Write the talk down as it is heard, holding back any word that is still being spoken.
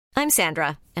I'm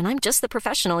Sandra, and I'm just the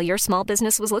professional your small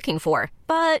business was looking for.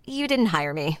 But you didn't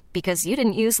hire me because you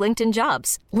didn't use LinkedIn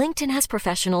Jobs. LinkedIn has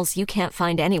professionals you can't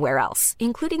find anywhere else,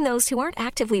 including those who aren't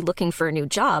actively looking for a new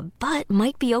job, but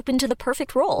might be open to the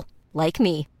perfect role, like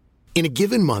me. In a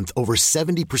given month, over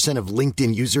 70% of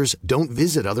LinkedIn users don't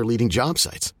visit other leading job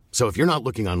sites. So if you're not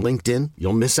looking on LinkedIn,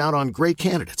 you'll miss out on great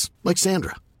candidates like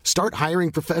Sandra. Start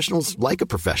hiring professionals like a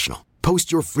professional.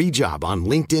 Post your free job on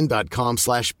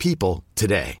linkedin.com/people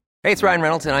today. Hey, it's Ryan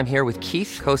Reynolds, and I'm here with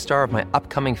Keith, co-star of my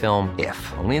upcoming film, If,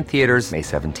 only in theaters May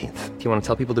 17th. Do you want to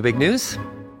tell people the big news?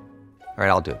 All right,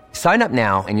 I'll do it. Sign up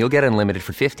now and you'll get unlimited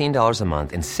for $15 a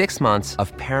month and 6 months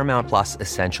of Paramount Plus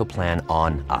Essential Plan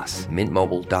on us.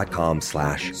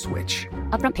 MintMobile.com/switch.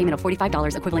 Upfront payment of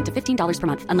 $45 equivalent to $15 per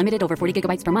month. Unlimited over 40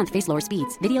 gigabytes per month. Face lower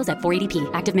speeds. Videos at 480p.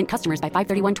 Active Mint customers by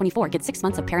 531.24 get 6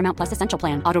 months of Paramount Plus Essential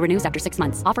Plan. Auto renews after 6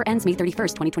 months. Offer ends May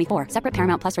 31st, 2024. Separate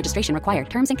Paramount Plus registration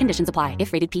required. Terms and conditions apply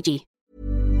if rated PG.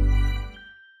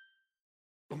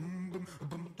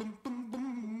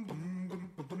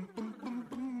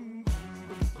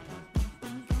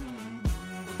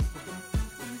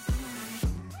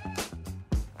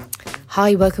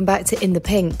 Hi, welcome back to In the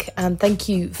Pink, and thank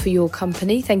you for your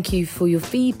company. Thank you for your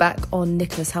feedback on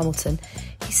Nicholas Hamilton.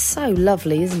 He's so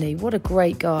lovely, isn't he? What a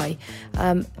great guy.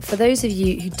 For those of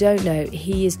you who don't know,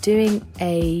 he is doing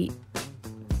a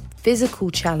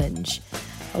physical challenge,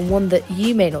 and one that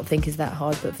you may not think is that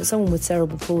hard, but for someone with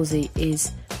cerebral palsy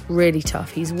is really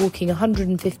tough. He's walking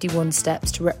 151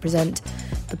 steps to represent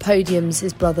the podiums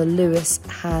his brother Lewis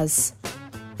has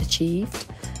achieved,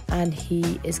 and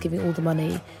he is giving all the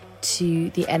money to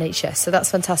the NHS. So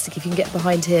that's fantastic. If you can get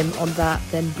behind him on that,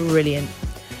 then brilliant.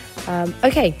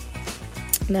 Okay,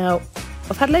 now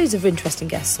I've had loads of interesting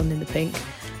guests on In the Pink,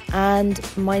 and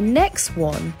my next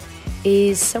one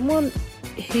is someone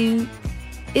who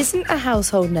isn't a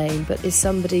household name, but is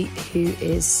somebody who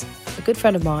is a good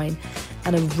friend of mine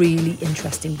and a really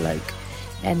interesting bloke.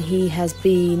 And he has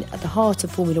been at the heart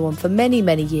of Formula One for many,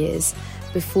 many years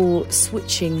before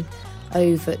switching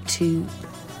over to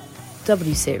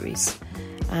W Series,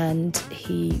 and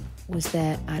he was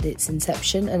there at its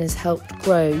inception and has helped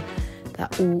grow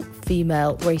that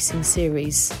all-female racing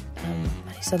series, and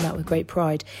he's done that with great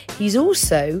pride. He's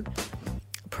also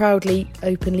proudly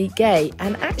openly gay,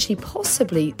 and actually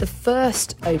possibly the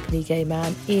first openly gay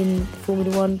man in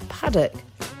Formula One paddock.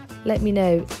 Let me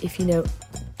know if you know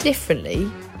differently,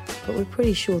 but we're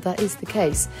pretty sure that is the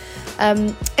case.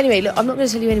 Anyway, look, I'm not going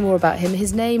to tell you any more about him.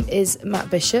 His name is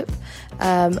Matt Bishop,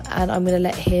 and I'm going to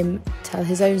let him tell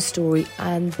his own story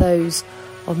and those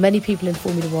of many people in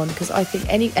Formula One, because I think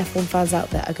any F1 fans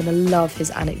out there are going to love his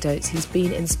anecdotes. He's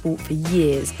been in sport for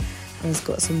years and has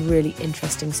got some really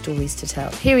interesting stories to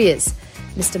tell. Here he is,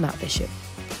 Mr. Matt Bishop.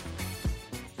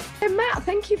 So Matt,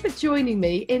 thank you for joining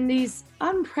me in these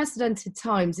unprecedented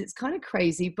times. It's kind of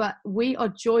crazy, but we are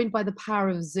joined by the power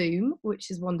of Zoom, which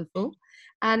is wonderful.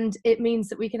 And it means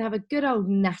that we can have a good old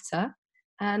natter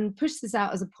and push this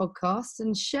out as a podcast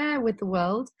and share with the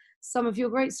world some of your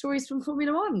great stories from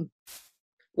Formula One.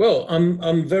 Well,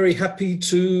 I'm very happy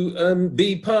to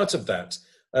be part of that.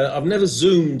 I've never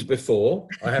Zoomed before.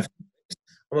 I'm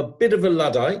a bit of a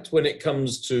Luddite when it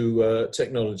comes to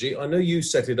technology. I know you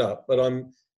set it up, but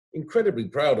I'm incredibly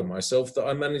proud of myself that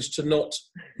I managed to not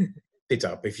it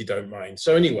up, if you don't mind.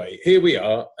 So anyway, here we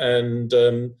are, and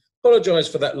apologise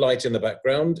for that light in the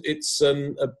background. It's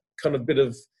a kind of bit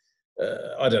of,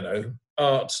 I don't know,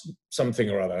 art something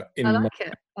or other in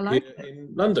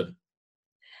London.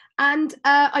 And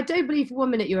I don't believe for 1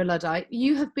 minute you're a Luddite.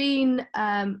 You have been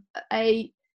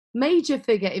a major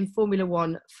figure in Formula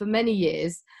One for many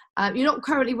years. You're not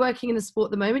currently working in the sport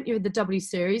at the moment. You're in the W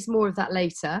Series, more of that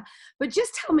later. But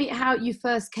just tell me how you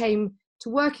first came to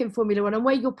work in Formula One and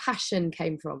where your passion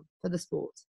came from for the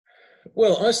sport.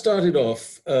 Well, I started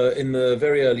off in the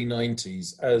very early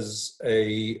 90s as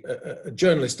a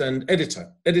journalist and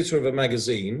editor of a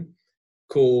magazine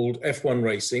called F1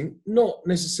 Racing. Not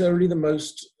necessarily the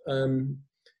most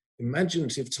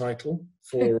imaginative title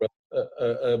for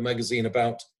a magazine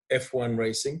about F1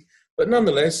 racing. But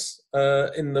nonetheless,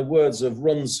 in the words of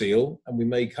Ron Seal, and we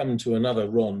may come to another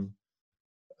Ron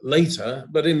later,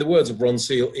 but in the words of Ron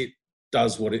Seal, it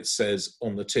does what it says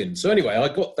on the tin. So anyway, I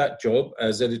got that job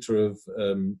as editor of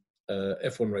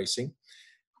F1 Racing.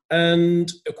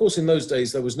 And of course, in those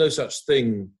days, there was no such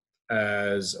thing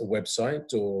as a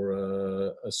website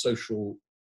or a social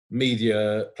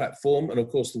media platform. And of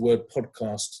course, the word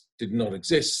podcast did not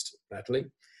exist, Natalie.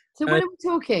 So when are we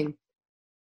talking?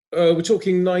 We're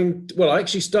talking I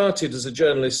actually started as a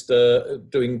journalist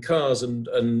doing cars and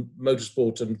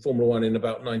motorsport and Formula One in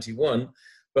about 91,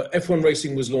 but F1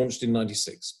 Racing was launched in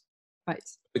 96. Right.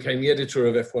 Became the editor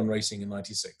of F1 Racing in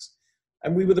 '96.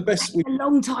 And we were the best. A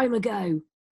long time ago.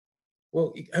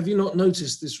 Well, have you not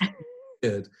noticed this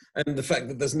beard and the fact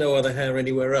that there's no other hair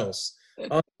anywhere else?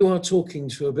 You are talking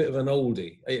to a bit of an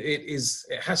oldie.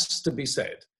 It has to be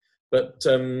said, but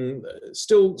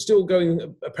still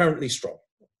going apparently strong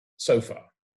so far.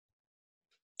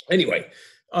 Anyway,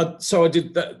 so I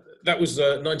did that. That was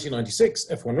 1996,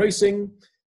 F1 Racing.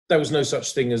 There was no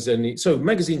such thing as any. So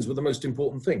magazines were the most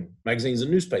important thing. Magazines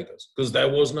and newspapers, because there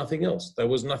was nothing else. There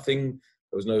was no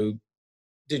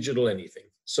digital anything.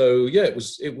 So yeah, it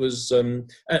was, and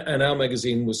our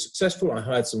magazine was successful. I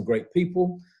hired some great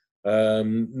people,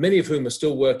 many of whom are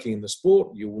still working in the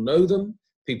sport. You will know them.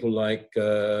 People like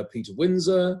Peter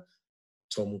Windsor,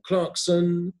 Tom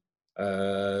Clarkson,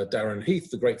 Darren Heath,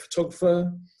 the great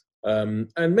photographer,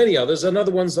 and many others, and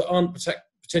other ones that aren't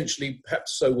potentially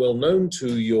perhaps so well known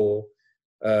to your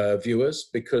viewers,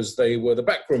 because they were the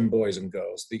backroom boys and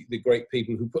girls, the great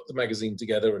people who put the magazine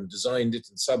together and designed it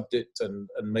and subbed it and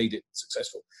made it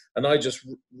successful. And I just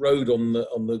rode on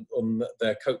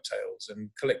their coattails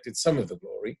and collected some of the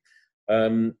glory.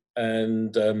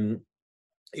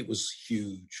 It was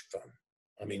huge fun.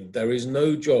 I mean, there is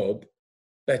no job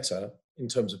better in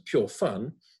terms of pure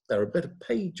fun. There are better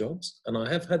paid jobs, and I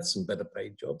have had some better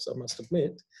paid jobs, I must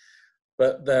admit.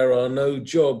 But there are no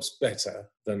jobs better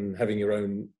than having your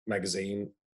own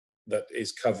magazine that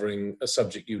is covering a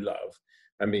subject you love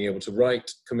and being able to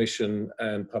write, commission,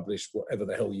 and publish whatever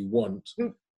the hell you want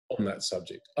on that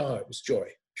subject. It was joy,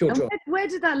 pure joy. Where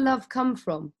did that love come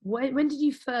from? When did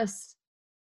you first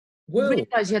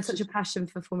realise you had such a passion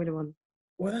for Formula One?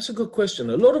 Well, that's a good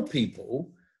question. A lot of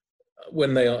people, a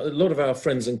lot of our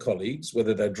friends and colleagues,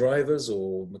 whether they're drivers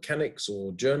or mechanics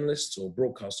or journalists or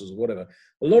broadcasters or whatever,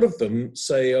 a lot of them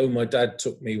say, oh, my dad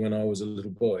took me when I was a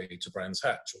little boy to Brands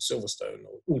Hatch or Silverstone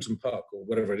or Alton Park or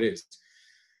whatever it is,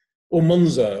 or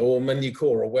Monza or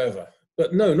Magny-Cours or wherever.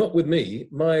 But no, not with me.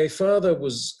 My father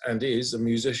was and is a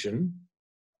musician,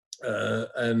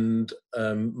 and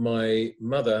my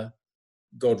mother,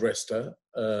 God rest her,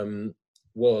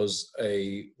 was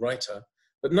a writer.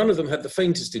 But none of them had the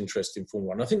faintest interest in Formula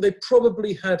One. I think they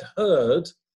probably had heard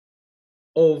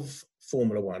of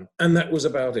Formula One, and that was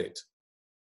about it.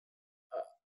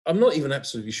 I'm not even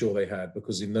absolutely sure they had,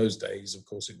 because in those days, of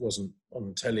course, it wasn't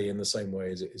on telly in the same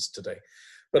way as it is today.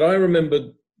 But I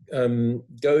remember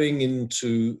going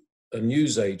into a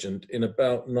newsagent in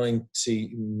about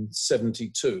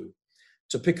 1972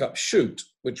 to pick up Shoot,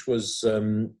 which was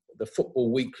the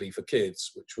Football Weekly for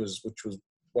kids, which was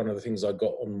one of the things I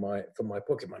got from my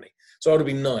pocket money. So I would have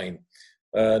been 9,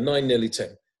 nearly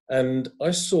 10. And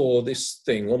I saw this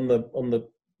thing on the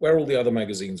where all the other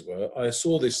magazines were. I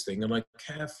saw this thing and I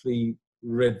carefully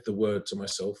read the word to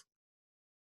myself: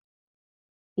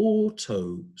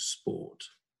 auto sport.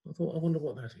 I thought, I wonder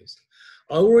what that is.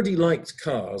 I already liked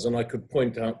cars, and I could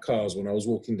point out cars when I was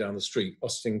walking down the street: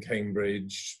 Austin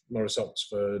Cambridge, Morris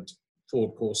Oxford,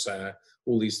 Ford Corsair,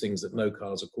 all these things that no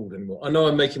cars are called anymore. I know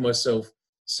I'm making myself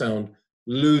sound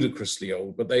ludicrously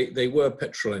old, but they were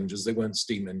petrol engines. They weren't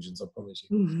steam engines, I promise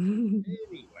you.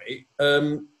 Anyway,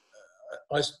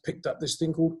 I picked up this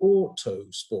thing called Auto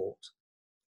Sport,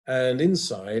 and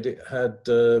inside it had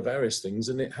various things,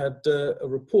 and it had a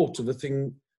report of a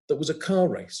thing that was a car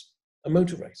race, a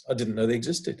motor race. I didn't know they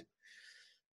existed.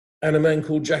 And a man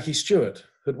called Jackie Stewart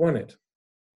had won it.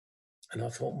 And I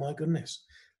thought, my goodness.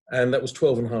 And that was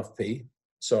 12.5p.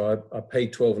 So I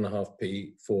paid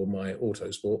 12.5p for my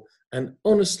Autosport. And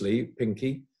honestly,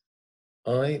 Pinky,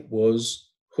 I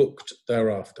was hooked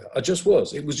thereafter. I just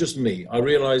was. It was just me. I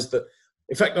realized that,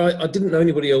 in fact, I didn't know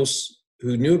anybody else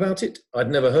who knew about it.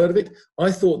 I'd never heard of it.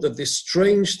 I thought that this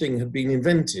strange thing had been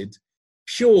invented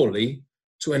purely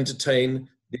to entertain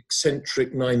the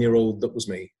eccentric 9-year-old that was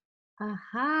me.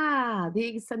 Aha,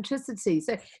 the eccentricity.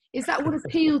 So is that what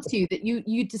appealed to you, that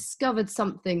you discovered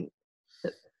something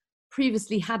that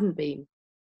previously hadn't been?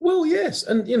 Well, yes.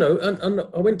 And, you know, and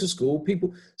I went to school.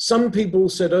 Some people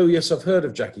said, oh, yes, I've heard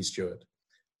of Jackie Stewart.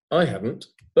 I hadn't,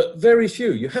 but very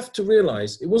few. You have to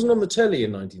realise it wasn't on the telly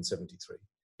in 1973.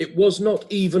 It was not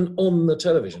even on the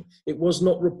television. It was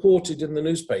not reported in the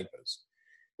newspapers.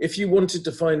 If you wanted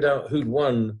to find out who'd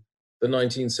won the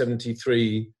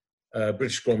 1973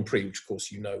 British Grand Prix, which of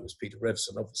course you know was Peter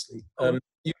Revson, obviously,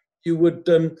 you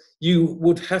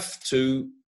would have to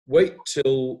wait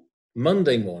till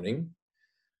Monday morning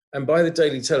and buy the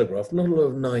Daily Telegraph. Not a lot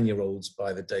of 9-year-olds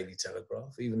buy the Daily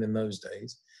Telegraph, even in those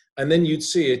days. And then you'd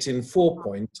see it in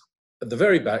 4-point at the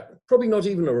very back, probably not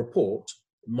even a report.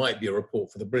 It might be a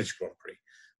report for the British Grand Prix.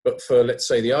 But for, let's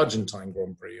say, the Argentine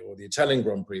Grand Prix or the Italian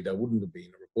Grand Prix, there wouldn't have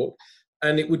been a report.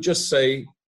 And it would just say,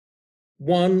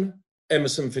 1,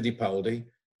 Emerson Fittipaldi,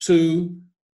 2,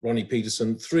 Ronnie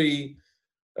Peterson, 3,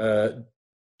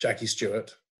 Jackie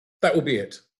Stewart. That would be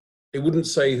it. It wouldn't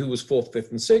say who was 4th, 5th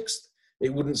and 6th.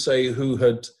 It wouldn't say who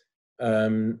had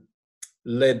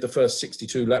led the first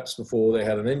 62 laps before they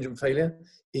had an engine failure.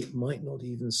 It might not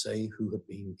even say who had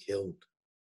been killed.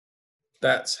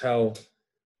 That's how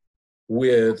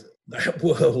weird that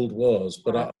world was.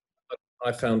 But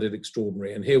I found it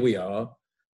extraordinary. And here we are,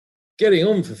 getting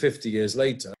on for 50 years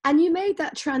later. And you made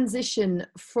that transition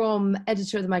from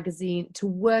editor of the magazine to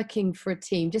working for a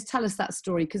team. Just tell us that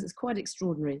story, because it's quite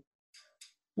extraordinary.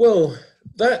 Well,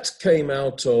 that came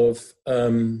out of,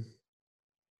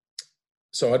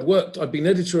 so I'd been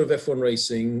editor of F1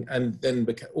 Racing and then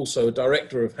also a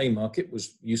director of Haymarket, which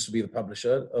used to be the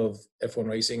publisher of F1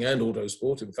 Racing and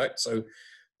Autosport, in fact. So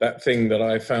that thing that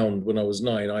I found when I was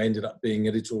 9, I ended up being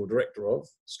editorial director of.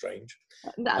 Strange.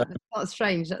 That's not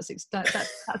strange. That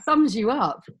sums you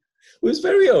up. Well, it's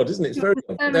very odd, isn't it? It's very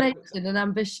odd. Determination and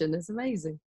ambition. It's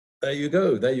amazing. There you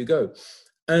go.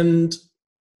 And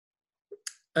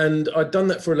I'd done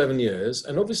that for 11 years.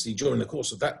 And obviously, during the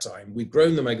course of that time, we'd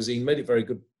grown the magazine, made it very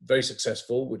good, very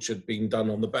successful, which had been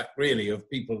done on the back, really, of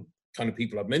people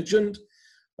I've mentioned,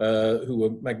 who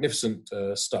were magnificent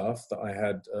staff that I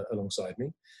had alongside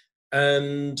me.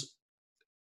 And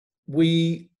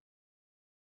we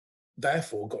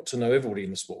therefore got to know everybody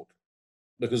in the sport,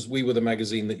 because we were the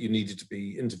magazine that you needed to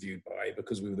be interviewed by,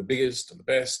 because we were the biggest and the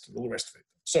best and all the rest of it.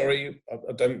 Sorry,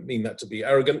 I don't mean that to be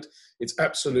arrogant. It's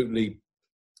absolutely,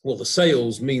 well, the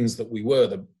sales means that we were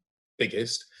the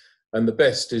biggest, and the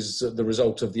best is the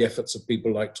result of the efforts of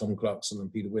people like Tom Clarkson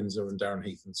and Peter Windsor and Darren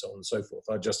Heath and so on and so forth.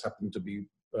 I just happened to be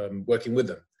working with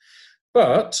them.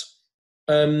 But,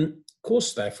 of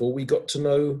course, therefore, we got to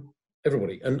know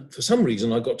everybody. And for some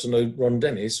reason, I got to know Ron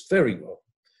Dennis very well.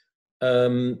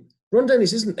 Ron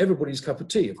Dennis isn't everybody's cup of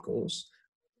tea, of course.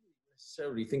 I didn't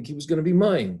necessarily think he was going to be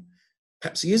mine.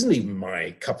 Perhaps he isn't even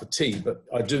my cup of tea, but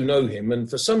I do know him. And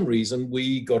for some reason,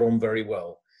 we got on very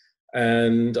well.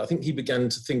 And I think he began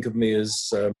to think of me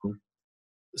as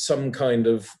some kind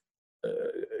of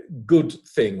good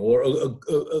thing, or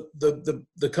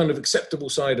the kind of acceptable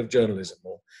side of journalism.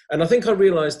 And I think I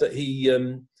realized that he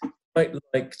quite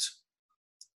liked,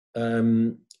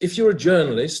 if you're a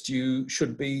journalist, you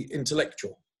should be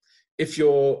intellectual. If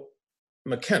you're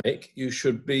mechanic, you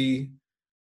should be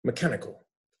mechanical.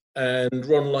 And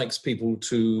Ron likes people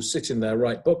to sit in their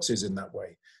right boxes in that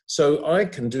way. So I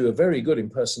can do a very good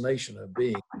impersonation of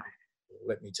being,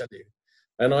 let me tell you.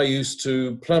 And I used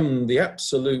to plumb the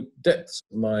absolute depths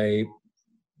of my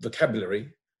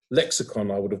vocabulary, lexicon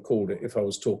I would have called it if I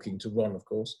was talking to Ron, of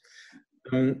course,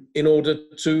 in order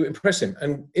to impress him.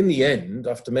 And in the end,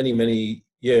 after many, many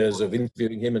years of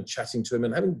interviewing him and chatting to him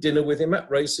and having dinner with him at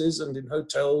races and in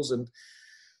hotels, and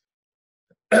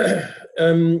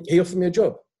he offered me a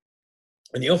job.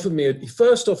 And he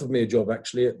first offered me a job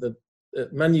actually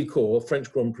at Magny-Cours,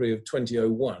 French Grand Prix of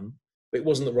 2001. But it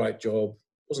wasn't the right job,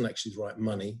 wasn't actually the right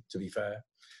money, to be fair.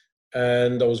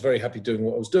 And I was very happy doing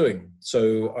what I was doing.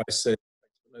 So I said,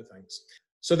 no thanks.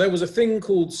 So there was a thing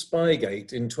called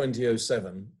Spygate in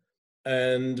 2007,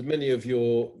 and many of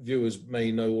your viewers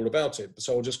may know all about it.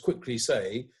 So I'll just quickly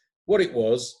say what it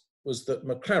was that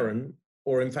McLaren,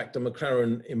 or in fact a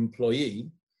McLaren employee,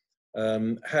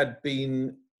 had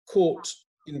been caught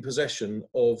in possession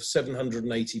of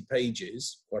 780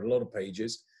 pages, quite a lot of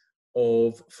pages,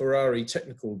 of Ferrari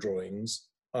technical drawings,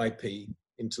 IP,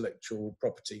 intellectual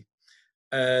property.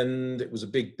 And it was a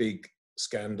big, big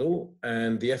scandal,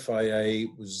 and the FIA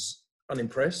was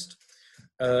unimpressed.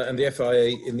 And the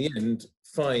FIA, in the end,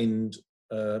 fined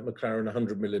McLaren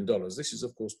 $100 million. This is,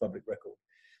 of course, public record.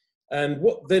 And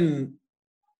what then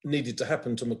needed to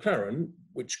happen to McLaren,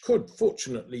 which could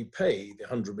fortunately pay the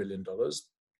 $100 million,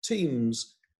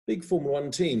 teams, big Formula One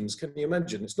teams, can you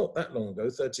imagine? It's not that long ago,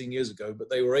 13 years ago, but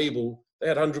they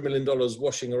had $100 million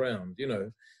washing around, you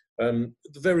know.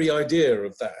 The very idea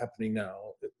of that happening now,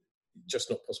 just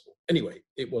not possible. Anyway,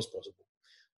 it was possible.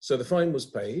 So the fine was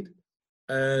paid,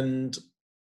 and...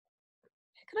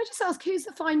 Can I just ask, who's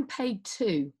the fine paid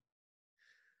to?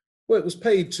 Well, it was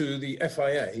paid to the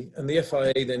FIA, and the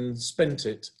FIA then spent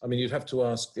it. I mean, you'd have to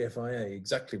ask the FIA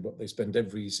exactly what they spend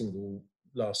every single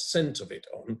last cent of it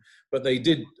on, but they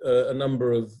did a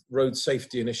number of road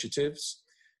safety initiatives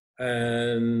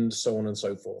and so on and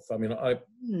so forth. I mean, I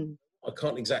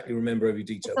can't exactly remember every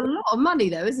detail. It's a lot of money,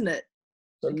 though, isn't it?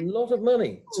 It's a lot of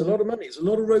money. It's a lot of money. It's a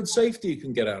lot of road safety you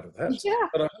can get out of that. Yeah.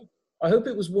 But I hope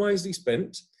it was wisely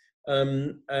spent.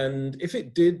 And if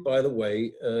it did, by the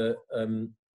way,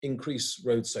 increase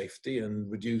road safety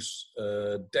and reduce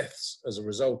deaths as a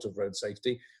result of road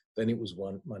safety, then it was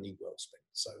money well spent.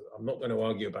 So I'm not going to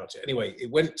argue about it. Anyway,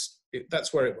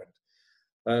 that's where it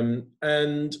went.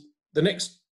 And the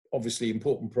next, obviously,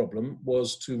 important problem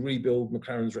was to rebuild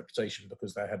McLaren's reputation,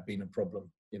 because there had been a problem,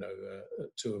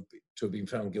 to have been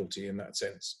found guilty in that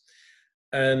sense.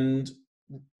 And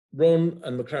Ron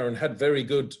and McLaren had very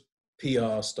good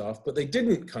PR staff, but they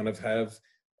didn't kind of have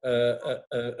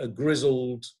a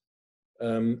grizzled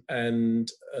and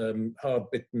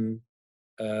hard-bitten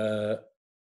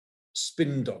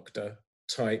spin doctor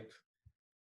type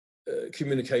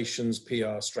communications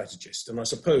PR strategist. And I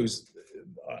suppose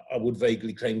I would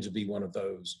vaguely claim to be one of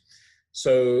those.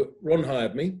 So Ron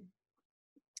hired me,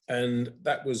 and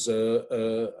that was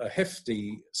a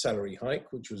hefty salary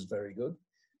hike, which was very good.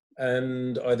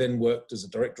 And I then worked as a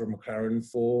director of McLaren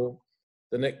for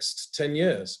the next 10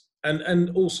 years. And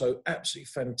also absolutely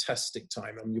fantastic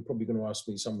time. I mean, you're probably going to ask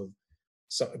me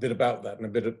a bit about that and a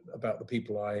bit about the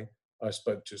people I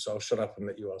spoke to. So I'll shut up and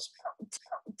let you ask me.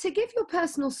 To give your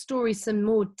personal story some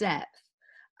more depth,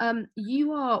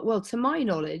 you are, well, to my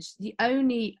knowledge, the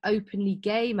only openly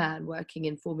gay man working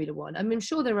in Formula One. I mean, I'm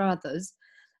sure there are others,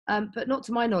 but not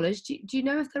to my knowledge. Do you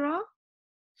know if there are?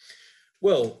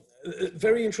 Well,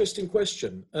 very interesting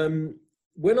question.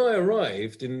 When I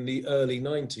arrived in the early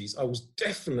 90s, I was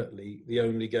definitely the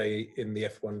only gay in the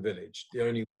F1 village, the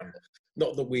only one.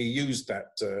 Not that we used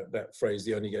that phrase,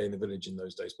 the only gay in the village, in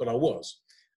those days, but I was.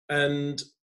 And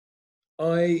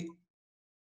I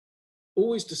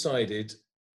always decided,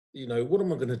 what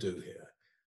am I going to do here?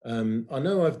 I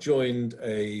know I've joined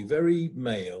a very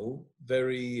male,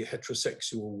 very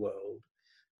heterosexual world,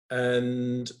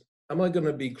 and am I going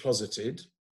to be closeted,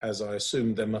 as I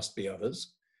assume there must be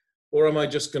others? Or am I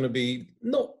just going to be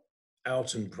not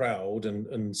out and proud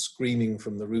and screaming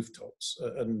from the rooftops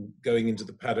and going into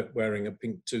the paddock wearing a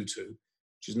pink tutu,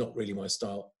 which is not really my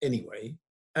style anyway,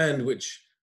 and which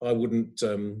I wouldn't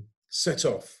set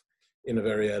off in a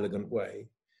very elegant way.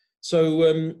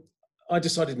 So I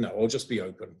decided, no, I'll just be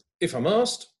open. If I'm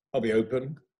asked, I'll be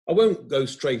open. I won't go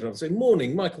straight on and say,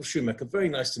 morning, Michael Schumacher, very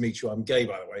nice to meet you. I'm gay,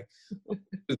 by the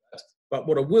way. But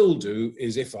what I will do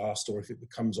is, if asked, or if it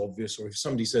becomes obvious, or if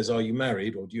somebody says, are you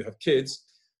married or do you have kids?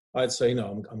 I'd say,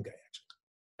 no, I'm gay,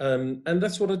 actually. And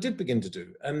that's what I did begin to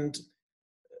do. And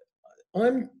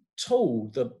I'm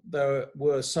told that there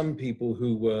were some people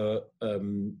who were,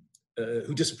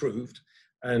 who disapproved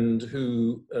and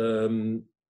who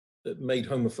made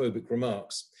homophobic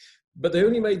remarks, but they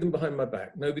only made them behind my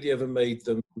back. Nobody ever made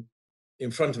them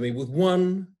in front of me, with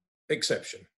one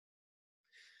exception.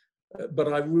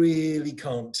 But I really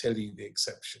can't tell you the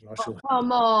exception.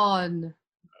 Come on.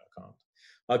 No,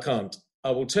 I can't.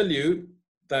 I will tell you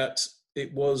that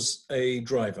it was a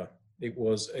driver. It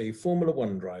was a Formula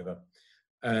One driver.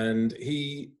 And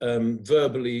he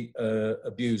verbally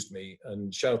abused me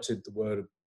and shouted the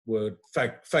word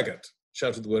faggot,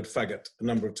 shouted the word faggot a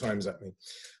number of times at me.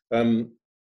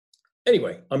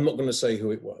 Anyway, I'm not going to say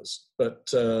who it was, but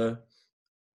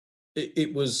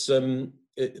it was...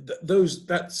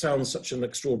 that sounds such an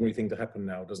extraordinary thing to happen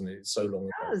now, doesn't it? It's so long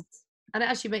ago. Does. And it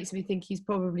actually makes me think he's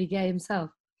probably gay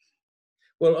himself.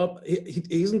 Well, he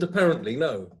isn't apparently,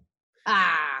 no.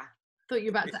 Thought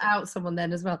you were about to out someone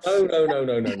then as well. Oh,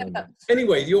 no.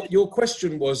 Anyway, your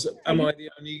question was, am I the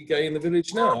only gay in the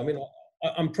village now? I mean,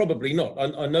 I'm probably not.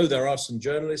 I know there are some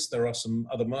journalists, there are some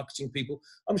other marketing people.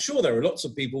 I'm sure there are lots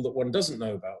of people that one doesn't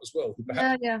know about as well. Who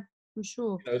perhaps, yeah, I'm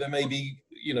sure. There may be,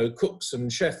 cooks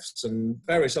and chefs and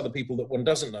various other people that one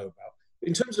doesn't know about.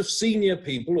 In terms of senior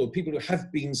people, or people who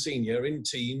have been senior in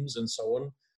teams and so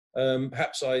on,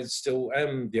 perhaps I still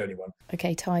am the only one.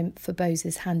 Okay, time for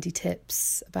Bose's handy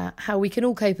tips about how we can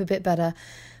all cope a bit better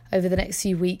over the next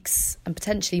few weeks and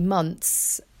potentially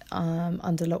months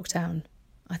under lockdown.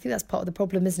 I think that's part of the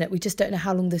problem, isn't it? We just don't know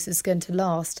how long this is going to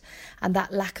last, and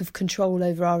that lack of control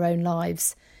over our own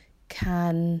lives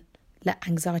can let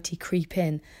anxiety creep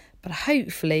in. But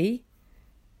hopefully,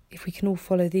 if we can all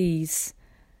follow these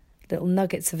little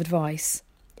nuggets of advice,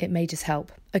 it may just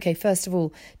help. Okay, first of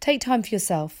all, take time for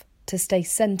yourself to stay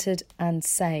centred and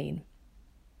sane.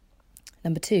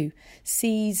 Number 2,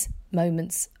 seize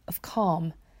moments of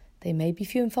calm. They may be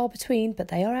few and far between, but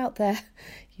they are out there.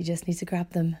 You just need to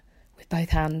grab them with both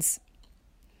hands.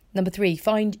 Number 3,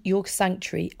 find your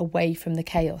sanctuary away from the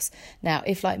chaos. Now,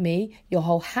 if like me, your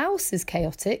whole house is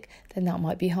chaotic, then that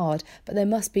might be hard. But there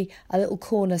must be a little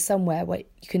corner somewhere where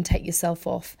you can take yourself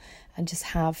off and just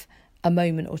have a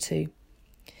moment or two.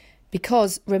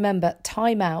 Because remember,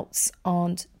 timeouts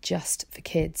aren't just for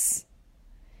kids.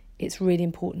 It's really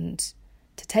important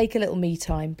to take a little me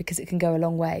time because it can go a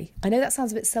long way. I know that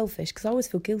sounds a bit selfish because I always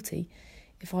feel guilty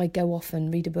if I go off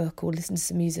and read a book or listen to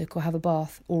some music or have a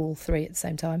bath, or all three at the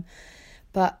same time.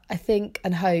 But I think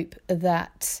and hope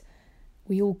that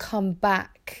we all come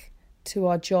back to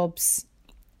our jobs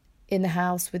in the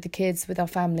house with the kids, with our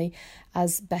family,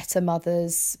 as better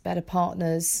mothers, better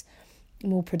partners,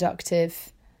 more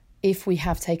productive, if we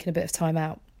have taken a bit of time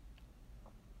out.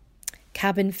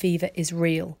 Cabin fever is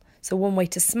real. So one way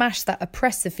to smash that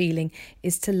oppressive feeling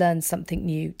is to learn something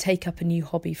new. Take up a new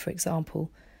hobby, for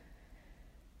example.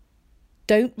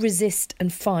 Don't resist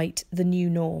and fight the new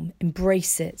norm.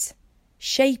 Embrace it.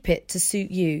 Shape it to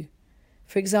suit you.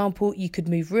 For example, you could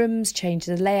move rooms, change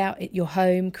the layout at your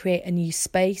home, create a new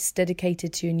space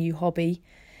dedicated to your new hobby.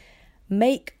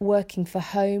 Make working for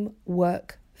home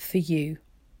work for you.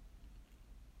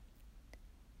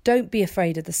 Don't be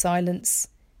afraid of the silence,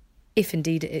 if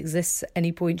indeed it exists at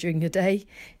any point during your day.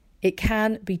 It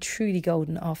can be truly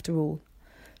golden after all.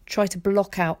 Try to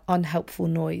block out unhelpful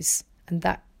noise, and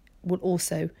that will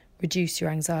also reduce your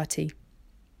anxiety.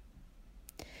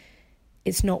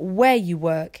 It's not where you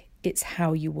work, it's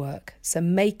how you work. So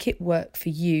make it work for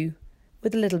you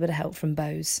with a little bit of help from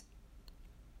Bose.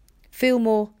 Feel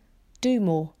more, do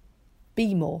more,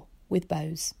 be more with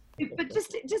Bose. But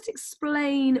just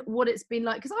explain what it's been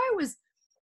like, because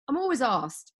I'm always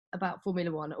asked about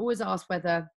Formula One. I always asked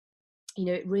whether,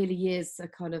 it really is a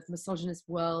kind of misogynist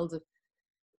world of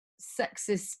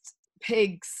sexist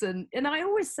pigs, and I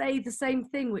always say the same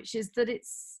thing, which is that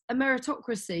it's a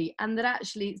meritocracy, and that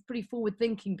actually it's pretty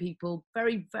forward-thinking people,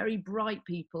 very, very bright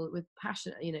people with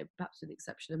passion, perhaps with the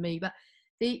exception of me, but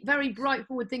the very bright,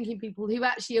 forward-thinking people who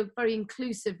actually are very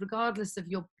inclusive, regardless of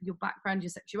your background, your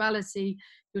sexuality,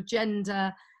 your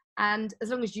gender. And as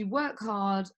long as you work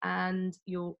hard and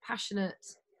you're passionate,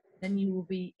 then you will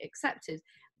be accepted.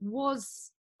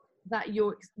 Was that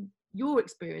your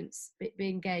experience,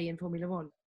 being gay in Formula One?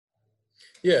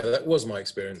 Yeah, that was my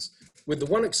experience. With the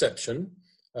one exception,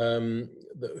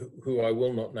 who I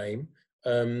will not name,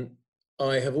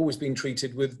 I have always been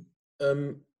treated with,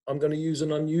 I'm going to use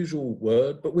an unusual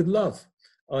word, but with love.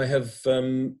 I have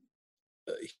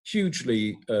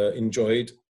hugely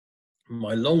enjoyed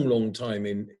my long time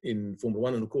in Formula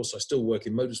One, and of course I still work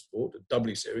in motorsport at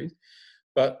W Series,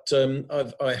 but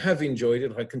I have enjoyed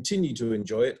it. I continue to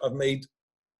enjoy it. I've made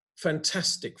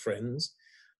fantastic friends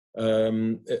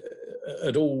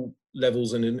at all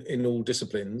levels and in all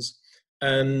disciplines,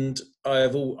 and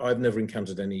I've never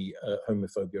encountered any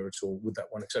homophobia at all, with that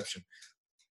one exception.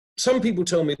 Some people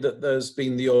tell me that there's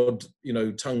been the odd,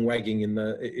 tongue wagging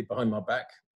behind my back.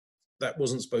 That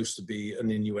wasn't supposed to be an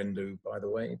innuendo, by the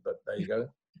way, but there you go.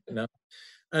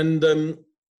 And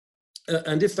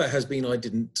if that has been, I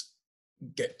didn't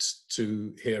get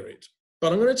to hear it.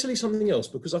 But I'm going to tell you something else,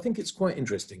 because I think it's quite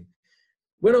interesting.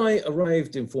 When I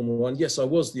arrived in Formula One, yes, I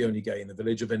was the only gay in the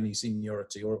village of any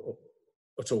seniority or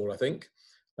at all, I think.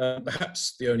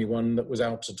 Perhaps the only one that was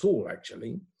out at all,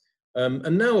 actually.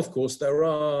 And now, of course, there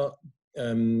are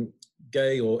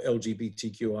gay or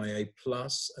LGBTQIA+,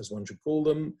 as one should call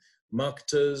them,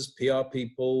 marketers, PR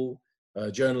people,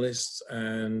 journalists,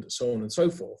 and so on and so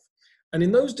forth. And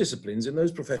in those disciplines, in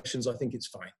those professions, I think it's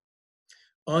fine.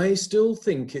 I still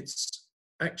think it's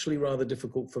actually rather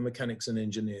difficult for mechanics and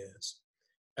engineers.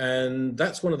 And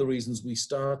that's one of the reasons we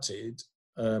started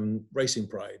Racing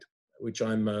Pride, which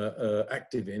I'm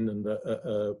active in and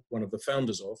one of the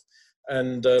founders of.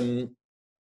 And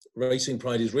Racing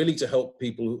Pride is really to help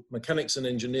people, mechanics and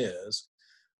engineers,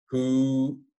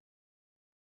 who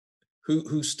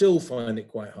still find it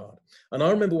quite hard. And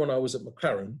I remember when I was at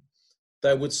McLaren,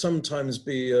 there would sometimes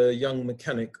be a young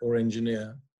mechanic or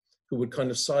engineer who would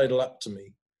kind of sidle up to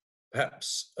me,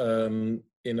 perhaps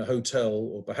in a hotel,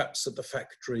 or perhaps at the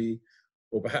factory,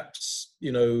 or perhaps,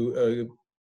 in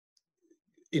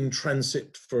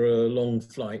transit for a long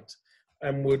flight,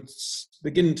 and would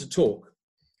begin to talk,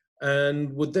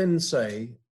 and would then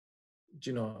say,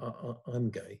 I'm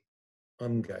gay,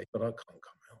 but I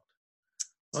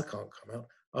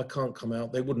can't come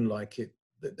out. They wouldn't like it.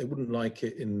 They wouldn't like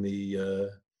it in the,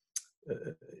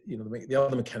 the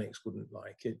other mechanics wouldn't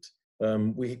like it.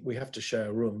 We have to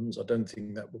share rooms. I don't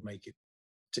think that would make it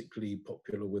particularly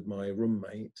popular with my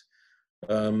roommate.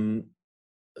 It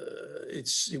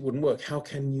wouldn't work. How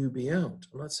can you be out?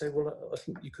 And I'd say, well, I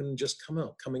think you can just come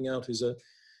out. Coming out is a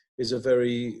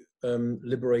very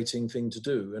liberating thing to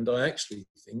do. And I actually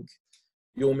think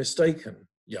you're mistaken,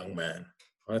 young man.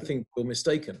 I think you're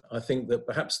mistaken. I think that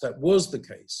perhaps that was the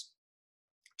case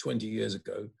 20 years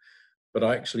ago, but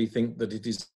I actually think that it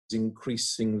is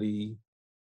increasingly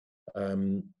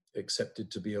accepted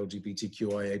to be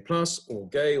LGBTQIA+ or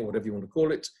gay, or whatever you want to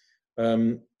call it,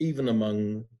 even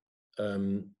among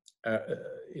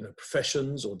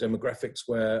professions or demographics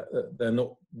where they're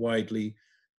not widely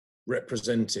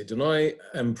represented. And I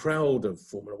am proud of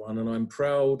Formula One, and I'm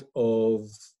proud of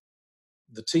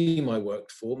the team I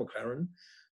worked for, McLaren,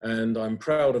 and I'm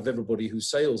proud of everybody who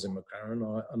sails in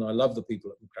McLaren, and I love the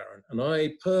people at McLaren. And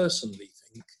I personally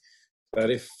think that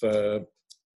if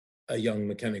a young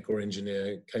mechanic or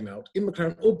engineer came out in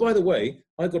McLaren, or by the way,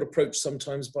 I got approached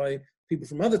sometimes by people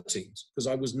from other teams because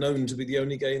I was known to be the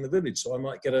only gay in the village. So I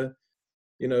might get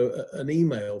an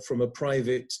email from a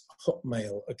private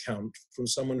Hotmail account from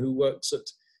someone who works at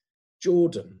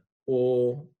Jordan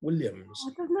or Williams.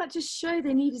 Oh, doesn't that just show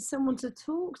they needed someone to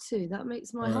talk to? That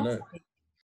makes my heart ache.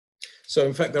 So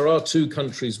in fact, there are 2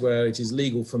 countries where it is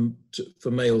legal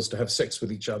for males to have sex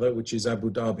with each other, which is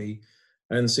Abu Dhabi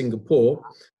and Singapore.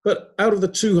 But out of the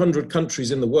 200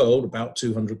 countries in the world, about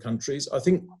 200 countries, I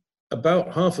think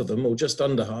about half of them, or just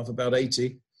under half, about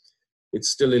 80, it's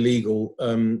still illegal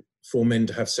for men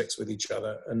to have sex with each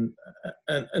other.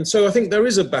 And so I think there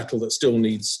is a battle that still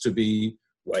needs to be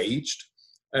waged.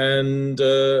 And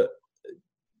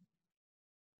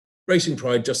Racing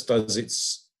Pride just does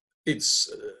its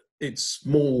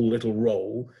small little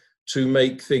role to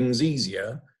make things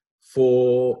easier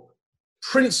for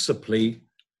principally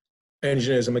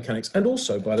engineers and mechanics, and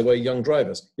also, by the way, young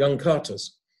drivers, young karters,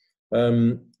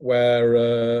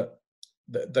 where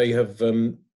they have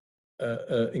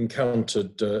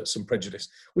encountered some prejudice,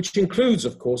 which includes,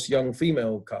 of course, young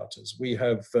female karters. We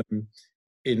have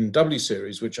in W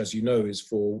Series, which, as you know, is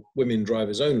for women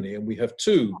drivers only, and we have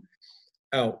 2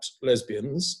 out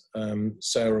lesbians,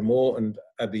 Sarah Moore and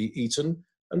Abby Eaton,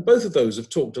 and both of those have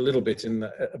talked a little bit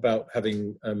about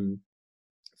having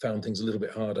found things a little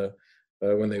bit harder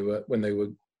when they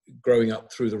were growing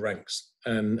up through the ranks,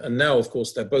 and now, of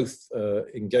course, they're both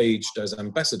engaged as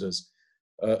ambassadors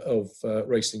of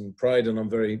Racing Pride, and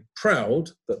I'm very proud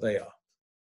that they are.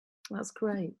 That's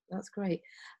great. That's great.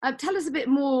 Tell us a bit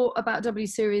more about W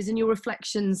Series and your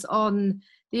reflections on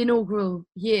the inaugural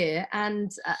year,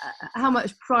 and how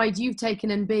much pride you've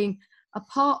taken in being a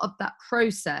part of that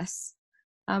process,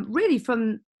 really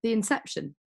from the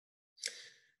inception.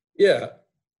 Yeah.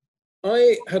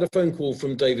 I had a phone call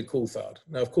from David Coulthard.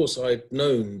 Now, of course, I'd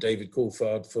known David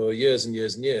Coulthard for years and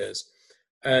years and years.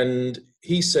 And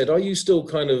he said, are you still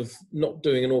kind of not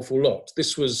doing an awful lot?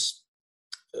 This was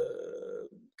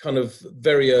kind of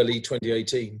very early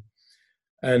 2018.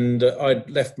 And I'd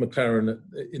left McLaren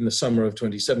in the summer of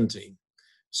 2017.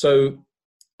 So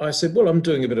I said, well, I'm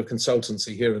doing a bit of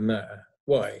consultancy here and there.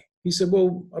 Why? He said,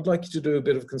 well, I'd like you to do a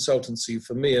bit of consultancy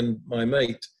for me and my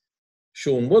mate,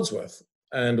 Sean Wadsworth,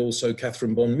 and also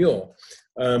Catherine Bonmuir,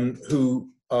 who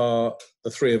are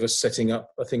the 3 of us setting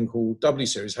up a thing called W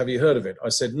Series. Have you heard of it? I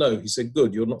said, no. He said,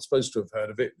 good, you're not supposed to have heard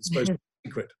of it. It's supposed to be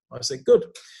secret. I said, good.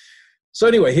 So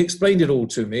anyway, he explained it all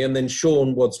to me, and then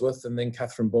Sean Wadsworth and then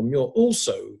Catherine Bonmuir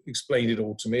also explained it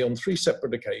all to me on 3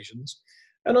 separate occasions.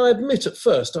 And I admit at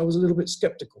first I was a little bit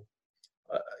skeptical.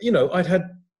 I'd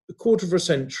had a quarter of a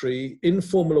century in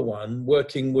Formula One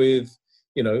working with,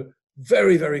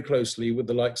 very, very closely with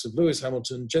the likes of Lewis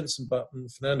Hamilton, Jenson Button,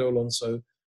 Fernando Alonso,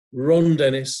 Ron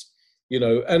Dennis,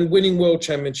 and winning world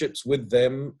championships with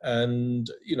them. And,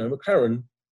 McLaren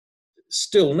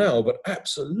still now, but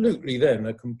absolutely then,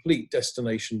 a complete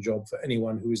destination job for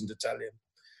anyone who isn't Italian.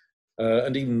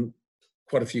 And even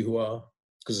quite a few who are,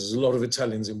 because there's a lot of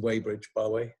Italians in Weybridge, by the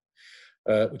way,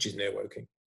 which is near Woking.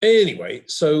 Anyway,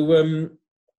 so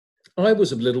I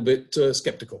was a little bit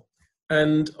skeptical.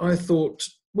 And I thought,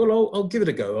 well, I'll give it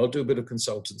a go. I'll do a bit of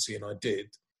consultancy, and I did.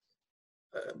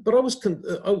 But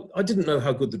I didn't know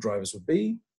how good the drivers would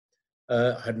be.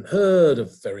 I hadn't heard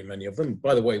of very many of them.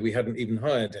 By the way, we hadn't even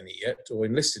hired any yet or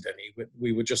enlisted any.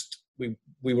 We were just we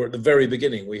were at the very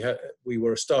beginning. We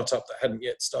were a startup that hadn't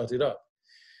yet started up.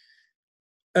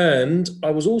 And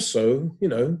I was also,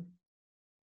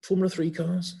 Formula 3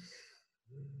 cars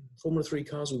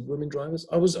with women drivers.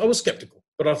 I was skeptical,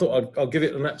 but I thought I'll give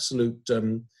it an absolute.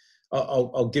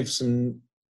 I'll give some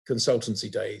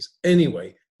consultancy days.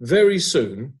 Anyway, very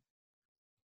soon,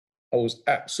 I was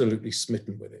absolutely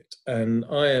smitten with it. And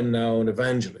I am now an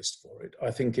evangelist for it.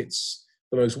 I think it's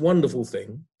the most wonderful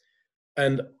thing.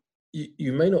 And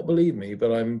you may not believe me,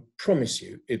 but I promise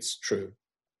you it's true.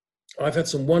 I've had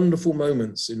some wonderful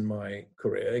moments in my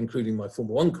career, including my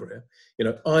Formula One career.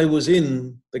 I was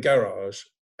in the garage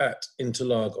at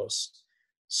Interlagos,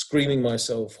 screaming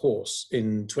myself hoarse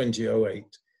in 2008,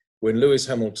 when Lewis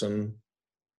Hamilton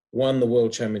won the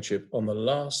World Championship on the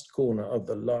last corner of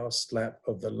the last lap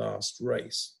of the last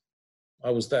race.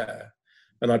 I was there,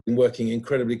 and I've been working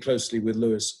incredibly closely with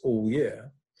Lewis all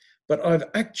year. But I've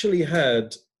actually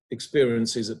had,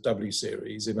 experiences at W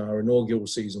Series in our inaugural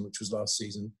season, which was last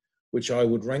season, which I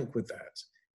would rank with that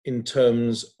in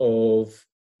terms of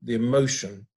the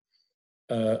emotion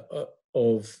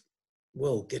of,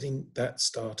 well, getting that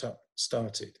startup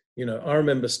started. You know, I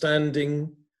remember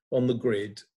standing on the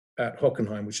grid at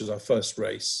Hockenheim, which was our first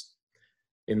race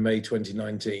in May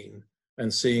 2019,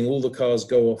 and seeing all the cars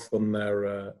go off on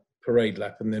their parade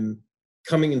lap and then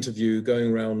coming into view,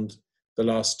 going around the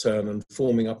last turn and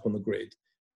forming up on the grid,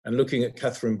 and looking at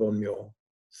Catherine Bonmure,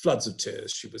 floods of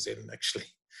tears she was in, actually.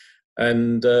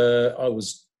 And I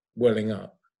was welling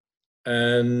up.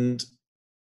 And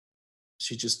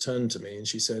she just turned to me and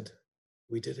she said,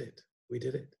 we did it.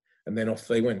 And then off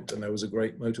they went, and there was a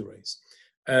great motor race.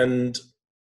 And,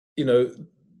 you know,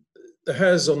 the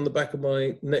hairs on the back of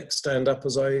my neck stand up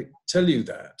as I tell you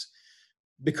that,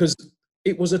 because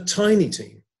it was a tiny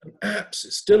team.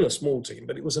 It's still a small team,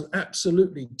 but it was an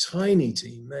absolutely tiny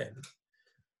team then.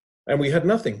 And we had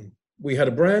nothing. We had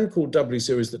a brand called W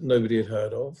Series that nobody had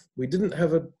heard of. We didn't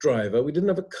have a driver. We didn't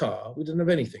have a car. We didn't have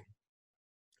anything.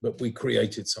 But we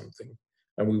created something,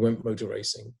 and we went motor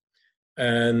racing.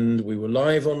 And we were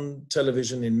live on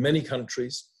television in many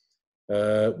countries.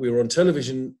 We were on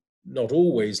television, not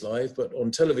always live, but on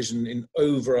television in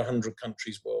over 100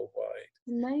 countries worldwide.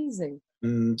 Amazing.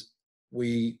 And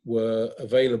we were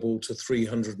available to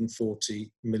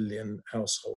 340 million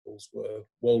households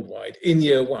worldwide in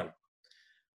year one.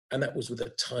 And that was with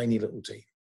a tiny little team.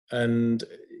 And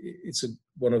it's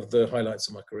one of the highlights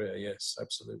of my career, yes,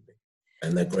 absolutely.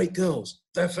 And they're great girls.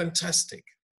 They're fantastic.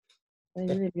 They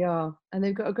really are. And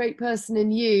they've got a great person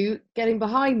in you getting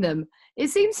behind them. It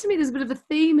seems to me there's a bit of a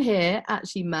theme here,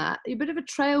 actually, Matt. You're a bit of a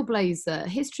trailblazer, a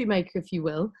history maker, if you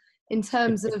will, in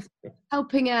terms of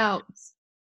helping out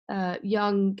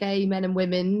young gay men and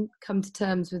women come to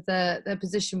terms with their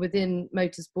position within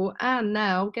motorsport, and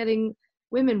now getting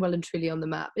women well and truly on the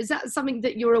map. Is that something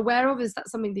that you're aware of? Is that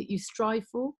something that you strive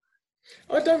for?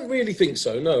 I don't really think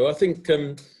so, no. I think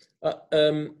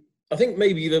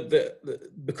maybe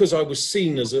because I was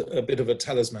seen as a bit of a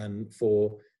talisman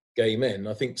for gay men,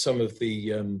 I think some of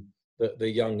the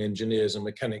young engineers and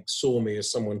mechanics saw me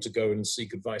as someone to go and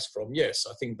seek advice from. Yes,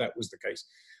 I think that was the case.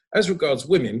 As regards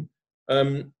women,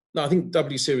 I think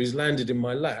W Series landed in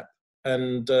my lap,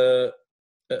 and I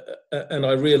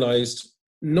realised,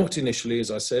 not initially, as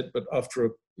I said, but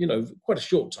after quite a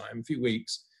short time, a few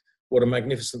weeks, what a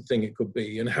magnificent thing it could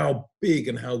be, and how big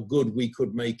and how good we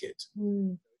could make it.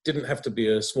 It didn't have to be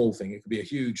a small thing; it could be a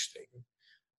huge thing.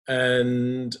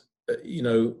 And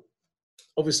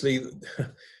obviously,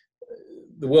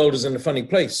 the world is in a funny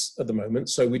place at the moment,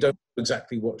 so we don't know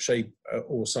exactly what shape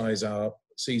or size our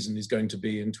season is going to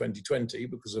be in 2020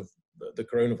 because of the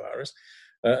coronavirus,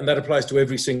 and that applies to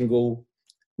every single,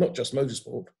 not just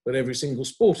motorsport, but every single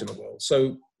sport in the world.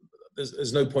 So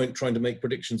there's no point trying to make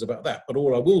predictions about that. But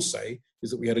all I will say is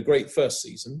that we had a great first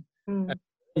season, and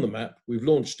on the map, we've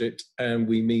launched it, and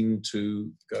we mean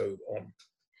to go on.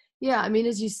 Yeah, I mean,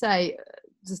 as you say,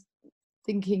 just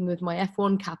thinking with my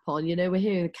F1 cap on, we're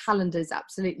hearing the calendar is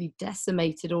absolutely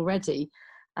decimated already.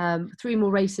 3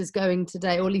 more races going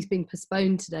today, or at least being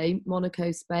postponed today: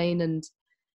 Monaco, Spain, and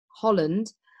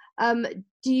Holland.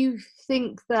 Do you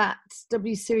think that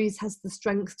W Series has the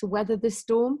strength to weather this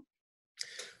storm?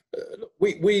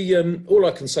 We all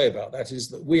I can say about that is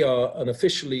that we are an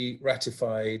officially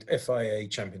ratified FIA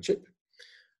championship.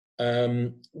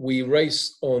 We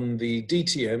race on the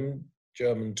DTM,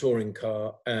 German touring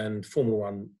car, and Formula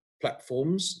One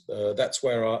platforms. That's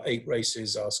where our 8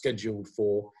 races are scheduled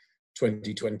for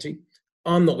 2020.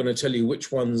 I'm not going to tell you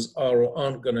which ones are or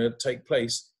aren't going to take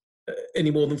place any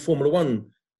more than Formula One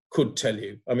could tell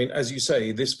you. I mean, as you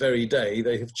say, this very day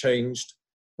they have changed.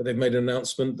 They've made an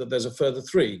announcement that there's a further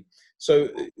 3. So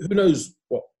who knows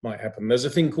what might happen? There's a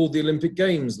thing called the Olympic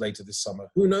Games later this summer.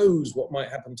 Who knows what might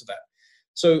happen to that?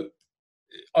 So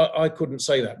I couldn't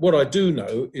say that. What I do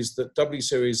know is that W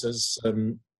Series has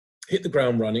hit the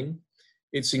ground running.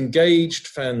 It's engaged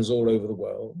fans all over the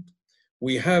world.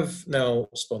 We have now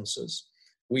sponsors.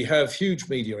 We have huge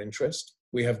media interest.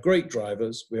 We have great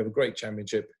drivers. We have a great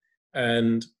championship.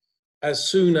 And as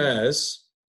soon as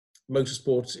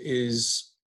motorsport is...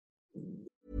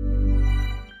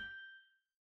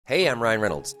 Hey, I'm Ryan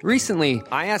Reynolds. Recently,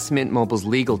 I asked Mint Mobile's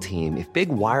legal team if big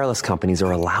wireless companies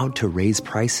are allowed to raise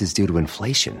prices due to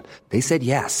inflation. They said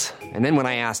yes. And then when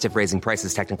I asked if raising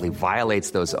prices technically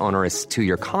violates those onerous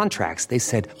 2-year contracts, they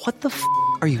said, "What the f***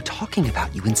 are you talking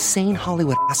about, you insane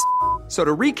Hollywood ass f- So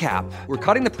to recap, we're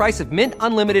cutting the price of Mint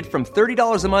Unlimited from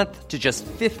 $30 a month to just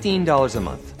 $15 a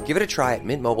month. Give it a try at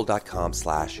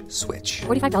mintmobile.com/switch.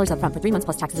 $45 up front for 3 months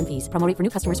plus taxes and fees. Promo rate for new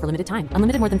customers for limited time.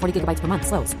 Unlimited more than 40 gigabytes per month.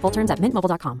 Slows full terms at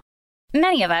mintmobile.com.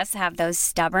 Many of us have those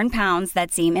stubborn pounds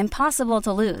that seem impossible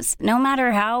to lose, no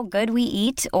matter how good we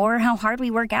eat or how hard we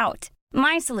work out.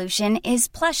 My solution is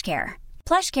PlushCare.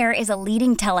 PlushCare is a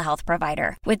leading telehealth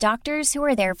provider with doctors who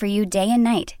are there for you day and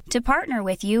night to partner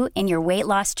with you in your weight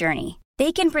loss journey.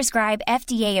 They can prescribe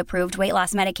FDA-approved weight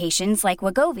loss medications like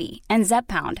Wegovy and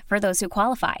Zepbound for those who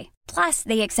qualify. Plus,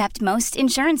 they accept most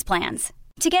insurance plans.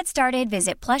 To get started,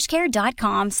 visit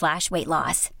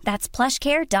plushcare.com/weightloss. That's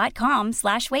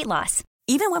plushcare.com/weightloss.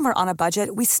 Even when we're on a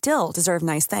budget, we still deserve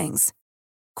nice things.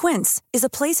 Quince is a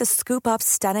place to scoop up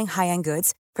stunning high-end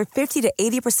goods for 50 to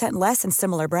 80% less than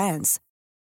similar brands.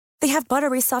 They have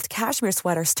buttery soft cashmere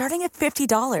sweaters starting at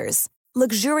 $50,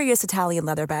 luxurious Italian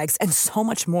leather bags, and so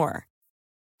much more.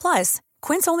 Plus,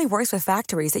 Quince only works with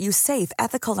factories that use safe,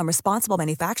 ethical, and responsible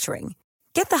manufacturing.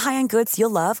 Get the high-end goods you'll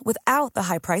love without the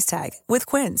high price tag with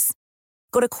Quince.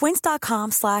 Go to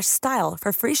quince.com/style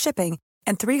for free shipping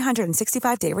and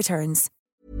 365-day returns.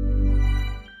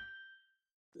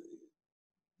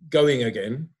 Going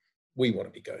again, we want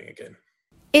to be going again.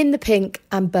 In the Pink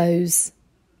and Bose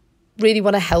really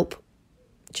want to help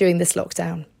during this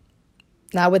lockdown.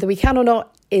 Now, whether we can or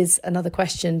not is another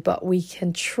question, but we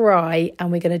can try,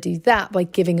 and we're going to do that by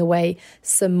giving away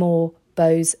some more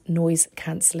Bose noise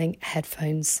cancelling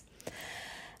headphones.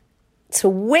 To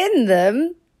win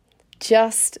them,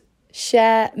 just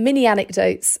share mini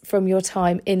anecdotes from your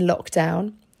time in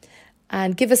lockdown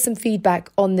and give us some feedback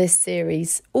on this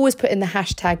series. Always put in the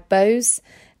hashtag Bose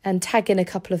and tag in a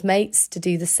couple of mates to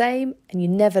do the same, and you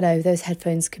never know, those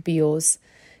headphones could be yours.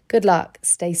 Good luck,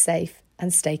 stay safe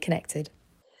and stay connected.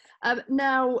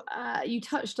 Now, you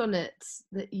touched on it,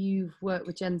 that you've worked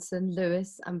with Jensen,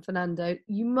 Lewis and Fernando.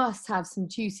 You must have some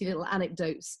juicy little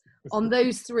anecdotes on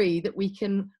those three that we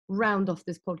can round off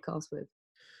this podcast with.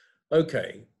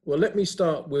 Okay, well, let me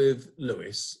start with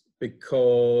Lewis,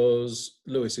 because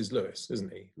Lewis is Lewis,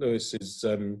 isn't he? Lewis is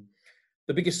the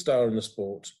biggest star in the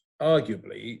sport,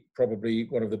 arguably probably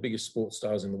one of the biggest sports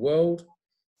stars in the world,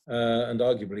 and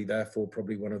arguably, therefore,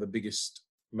 probably one of the biggest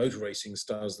motor racing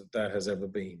stars that there has ever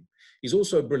been. He's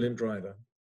also a brilliant driver.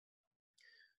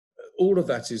 All of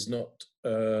that is not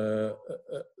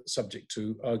subject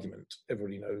to argument.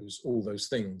 Everybody knows all those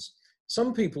things.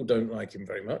 Some people don't like him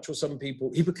very much, or some people,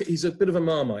 he's a bit of a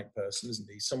Marmite person, isn't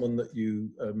he? Someone that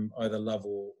you either love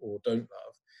or don't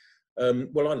love.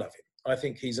 Well, I love him. I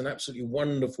think he's an absolutely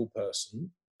wonderful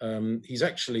person. He's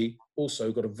actually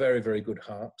also got a very, very good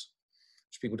heart,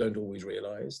 which people don't always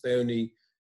realise. They only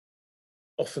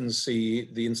often see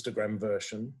the Instagram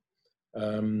version,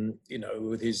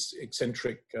 with his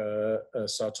eccentric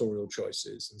sartorial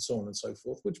choices and so on and so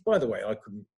forth, which, by the way, I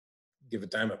couldn't give a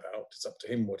damn about. It's up to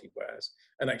him what he wears.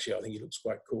 And actually, I think he looks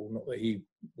quite cool. Not that he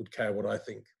would care what I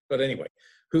think. But anyway,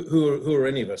 who are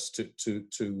any of us to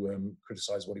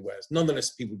criticise what he wears?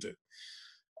 Nonetheless, people do.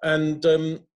 And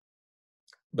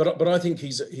but I think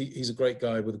he's a great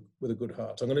guy with a good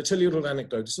heart. I'm going to tell you a little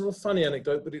anecdote. It's not a funny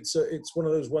anecdote, but it's one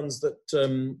of those ones that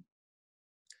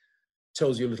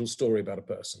tells you a little story about a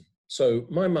person. So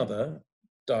my mother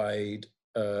died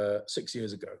 6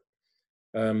 years ago.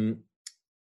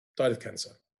 Died of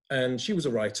cancer. And she was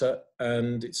a writer,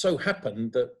 and it so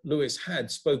happened that Lewis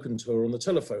had spoken to her on the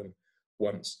telephone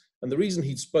once. And the reason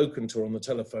he'd spoken to her on the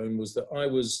telephone was that I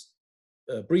was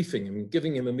briefing him,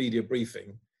 giving him a media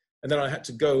briefing, and then I had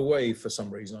to go away for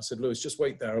some reason. I said, Lewis, just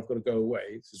wait there, I've got to go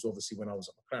away. This is obviously when I was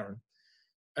at McLaren.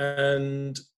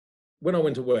 And when I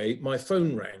went away, my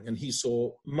phone rang, and he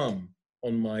saw Mum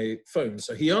on my phone.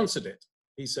 So he answered it.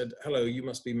 He said, hello, you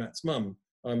must be Matt's mum.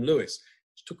 I'm Lewis.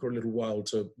 It took her a little while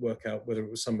to work out whether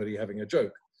it was somebody having a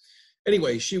joke.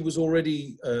 Anyway, she was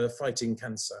already fighting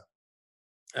cancer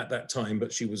at that time,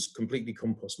 but she was completely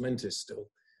compos mentis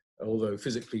still, although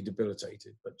physically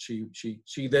debilitated. But she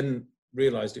then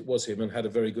realised it was him and had a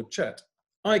very good chat.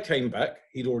 I came back,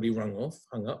 he'd already hung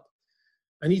up,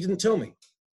 and he didn't tell me.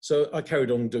 So I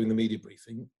carried on doing the media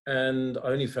briefing, and I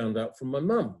only found out from my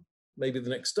mum, maybe the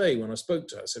next day when I spoke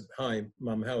to her. I said, hi,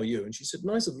 Mum, how are you? And she said,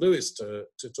 nice of Lewis to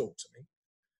talk to me.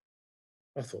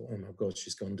 I thought, oh my God,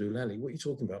 she's gone doolally. What are you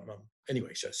talking about, Mum?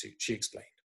 Anyway, she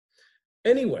explained.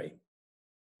 Anyway,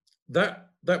 that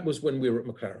was when we were at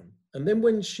McLaren. And then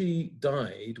when she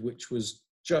died, which was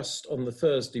just on the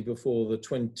Thursday before the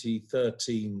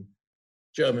 2013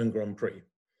 German Grand Prix.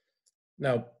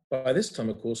 Now, by this time,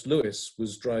 of course, Lewis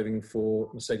was driving for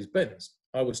Mercedes-Benz.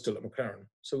 I was still at McLaren.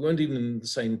 So we weren't even in the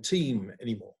same team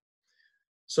anymore.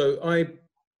 So I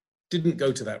didn't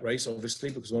go to that race, obviously,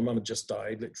 because my mum had just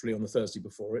died literally on the Thursday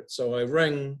before it. So I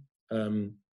rang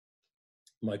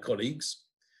my colleagues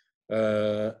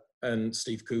and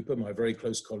Steve Cooper, my very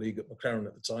close colleague at McLaren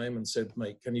at the time, and said,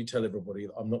 mate, can you tell everybody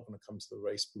that I'm not going to come to the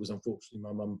race because unfortunately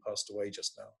my mum passed away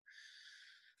just now.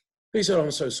 He said, oh,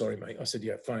 I'm so sorry, mate. I said,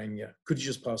 yeah, fine, yeah. Could you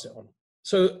just pass it on?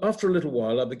 So after a little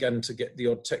while, I began to get the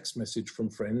odd text message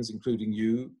from friends, including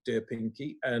you, dear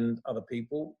Pinky, and other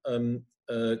people,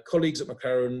 colleagues at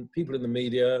McLaren, people in the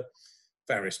media,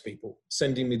 various people,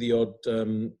 sending me the odd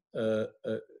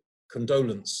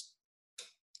condolence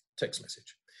text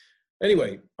message.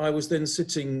 Anyway, I was then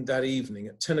sitting that evening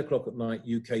at 10 o'clock at night,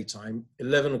 UK time,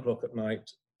 11 o'clock at night,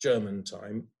 German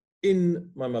time, in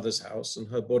my mother's house, and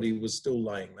her body was still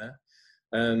lying there.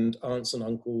 And aunts and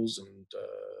uncles and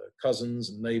cousins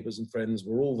and neighbours and friends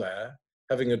were all there,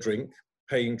 having a drink,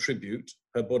 paying tribute.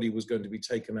 Her body was going to be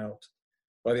taken out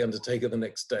by the undertaker the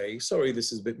next day. Sorry,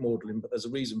 this is a bit maudlin, but there's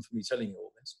a reason for me telling you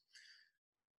all this.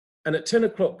 And at 10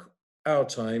 o'clock our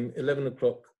time, 11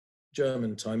 o'clock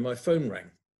German time, my phone rang.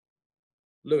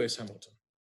 Lewis Hamilton.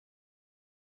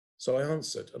 So I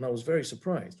answered, and I was very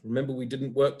surprised. Remember, we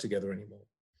didn't work together anymore.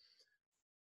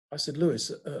 I said,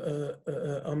 Lewis,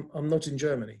 I'm not in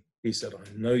Germany. He said, I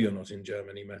know you're not in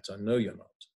Germany, Matt. I know you're not.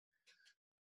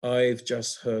 I've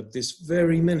just heard this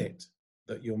very minute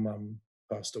that your mum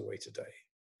passed away today.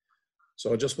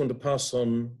 So I just want to pass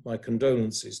on my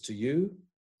condolences to you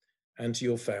and to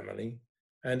your family.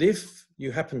 And if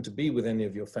you happen to be with any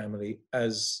of your family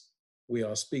as we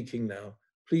are speaking now,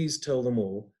 please tell them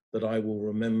all that I will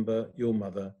remember your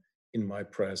mother in my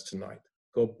prayers tonight.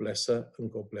 God bless her and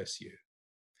God bless you.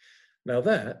 Now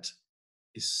that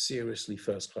is seriously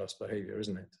first-class behaviour,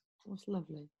 isn't it? That's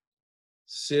lovely.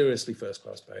 Seriously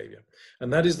first-class behaviour.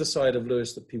 And that is the side of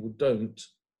Lewis that people don't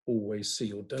always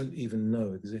see or don't even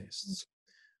know exists.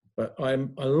 But I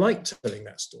like telling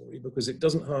that story because it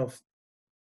doesn't half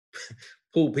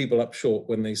pull people up short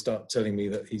when they start telling me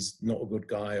that he's not a good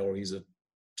guy or he's a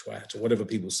twat or whatever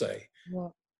people say. Yeah.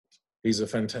 He's a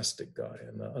fantastic guy,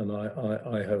 and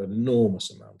I have an enormous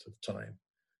amount of time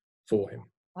for him.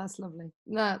 That's lovely.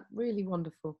 No, really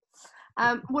wonderful.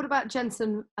 What about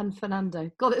Jenson and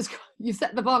Fernando? God, you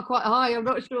set the bar quite high. I'm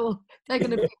not sure they're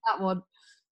going to beat that one.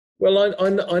 Well,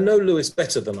 I know Lewis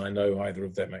better than I know either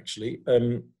of them, actually.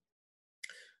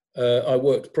 I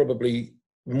worked probably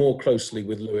more closely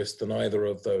with Lewis than either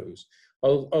of those.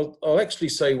 I'll actually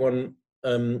say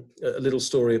a little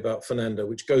story about Fernando,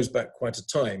 which goes back quite a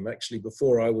time, actually,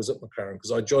 before I was at McLaren,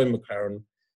 because I joined McLaren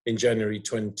in January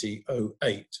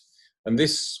 2008. And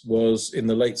this was in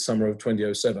the late summer of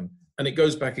 2007. And it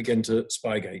goes back again to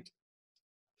Spygate.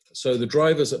 So the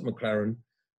drivers at McLaren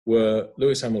were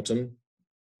Lewis Hamilton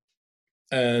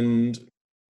and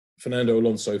Fernando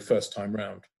Alonso first time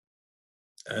round.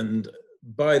 And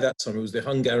by that time, it was the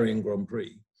Hungarian Grand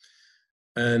Prix.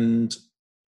 And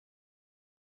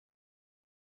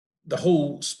the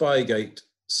whole Spygate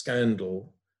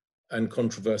scandal and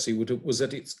controversy was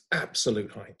at its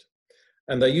absolute height.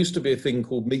 And there used to be a thing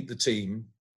called Meet the Team,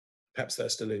 perhaps there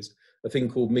still is, a thing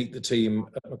called Meet the Team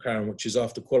at McLaren, which is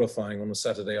after qualifying on a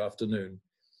Saturday afternoon.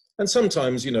 And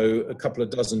sometimes, you know, a couple of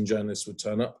dozen journalists would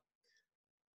turn up.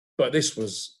 But this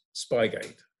was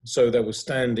Spygate. So there was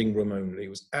standing room only. It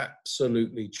was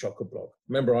absolutely chock-a-block.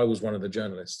 Remember, I was one of the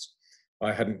journalists.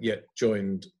 I hadn't yet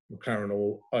joined McLaren,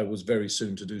 or I was very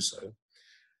soon to do so.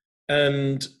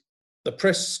 And the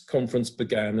press conference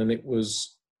began, and it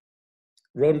was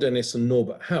Ron Dennis and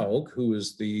Norbert Haug, who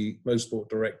was the motorsport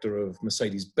director of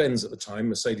Mercedes-Benz at the time,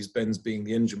 Mercedes-Benz being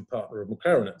the engine partner of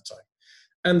McLaren at the time,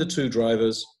 and the two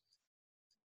drivers,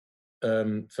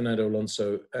 Fernando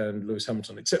Alonso and Lewis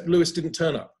Hamilton, except Lewis didn't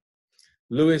turn up.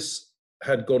 Lewis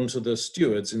had gone to the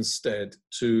stewards instead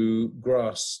to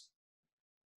grass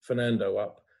Fernando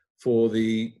up for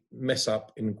the mess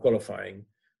up in qualifying.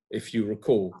 If you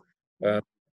recall,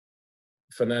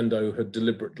 Fernando had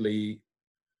deliberately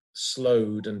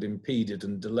slowed and impeded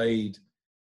and delayed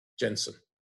Lewis.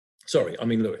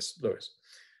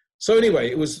 So anyway,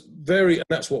 it was and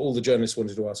that's what all the journalists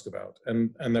wanted to ask about.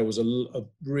 And there was a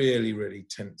really, really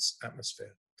tense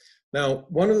atmosphere. Now,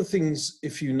 one of the things,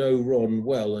 if you know Ron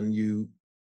well and you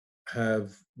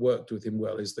have worked with him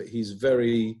well, is that he's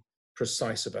very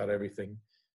precise about everything.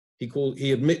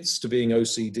 He admits to being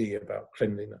OCD about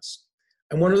cleanliness.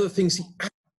 And one of the things he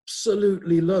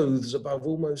absolutely loathes above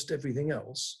almost everything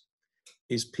else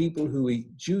is people who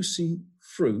eat juicy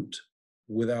fruit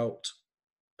without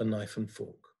a knife and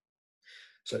fork.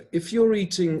 So if you're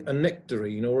eating a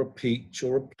nectarine or a peach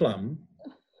or a plum,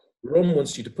 Ron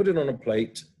wants you to put it on a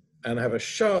plate and have a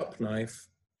sharp knife,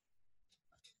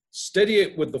 steady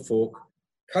it with the fork,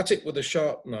 cut it with a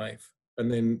sharp knife,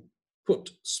 and then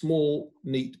put small,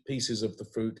 neat pieces of the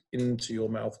fruit into your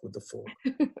mouth with the fork.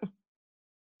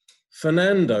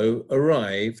 Fernando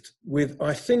arrived with,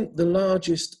 I think, the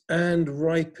largest and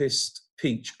ripest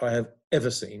peach I have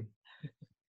ever seen.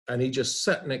 And he just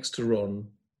sat next to Ron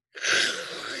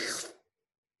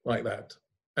like that,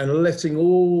 and letting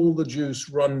all the juice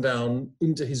run down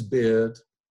into his beard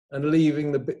and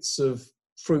leaving the bits of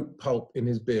fruit pulp in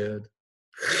his beard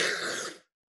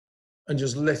and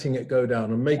just letting it go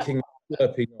down and making a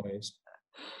slurpy noise.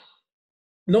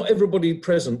 Not everybody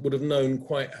present would have known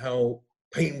quite how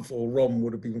painful Ron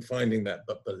would have been finding that,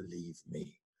 but believe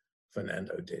me,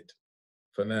 Fernando did.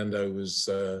 Fernando was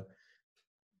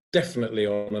definitely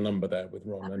on a number there with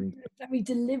Ron. And very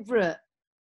deliberate.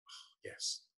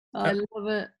 Yes. I love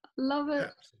it. Love it.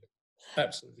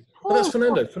 Absolutely. But that's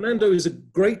Fernando. Fernando is a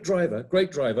great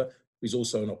driver. He's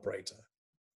also an operator.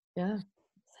 Yeah.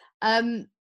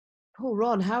 Poor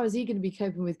Ron, how is he going to be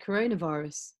coping with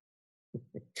coronavirus?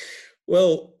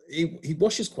 Well, he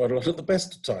washes quite a lot at the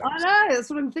best of times. I know, that's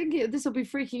what I'm thinking. This will be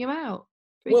freaking him out.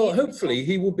 Well, hopefully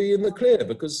he will be in the clear,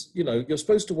 because, you know, you're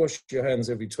supposed to wash your hands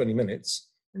every 20 minutes.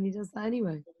 And he does that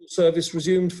anyway. Service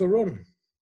resumed for Ron.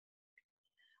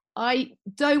 I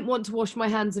don't want to wash my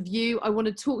hands of you. I want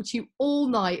to talk to you all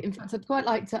night. In fact, I'd quite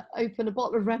like to open a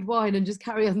bottle of red wine and just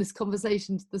carry on this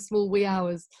conversation to the small wee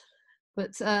hours.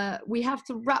 But we have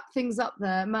to wrap things up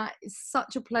there. Matt, it's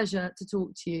such a pleasure to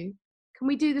talk to you. Can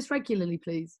we do this regularly,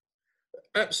 please?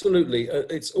 Absolutely.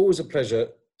 It's always a pleasure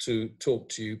to talk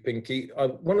to you, Pinky.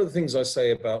 One of the things I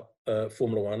say about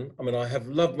Formula One, I mean, I have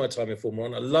loved my time in Formula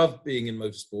One. I love being in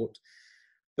motorsport.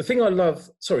 The thing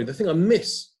I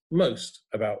miss most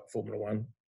about Formula One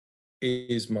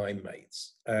is my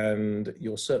mates. And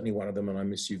you're certainly one of them, and I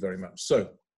miss you very much.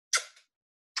 So.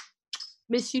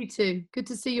 Miss you too. Good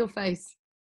to see your face.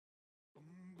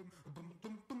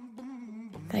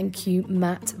 Thank you,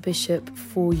 Matt Bishop,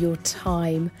 for your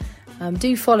time.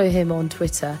 Do follow him on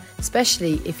Twitter,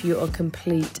 especially if you're a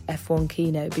complete F1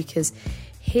 kino, because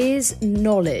his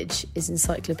knowledge is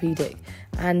encyclopedic.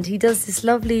 And he does this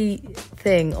lovely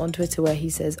thing on Twitter where he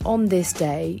says, on this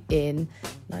day in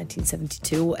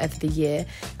 1972, or whatever the year,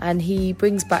 and he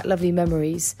brings back lovely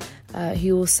memories.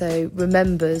 He also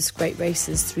remembers great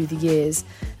races through the years.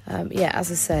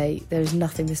 As I say, there is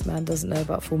nothing this man doesn't know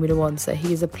about Formula One, so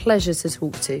he is a pleasure to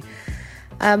talk to.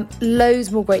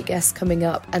 Loads more great guests coming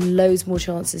up, and loads more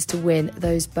chances to win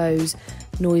those Bose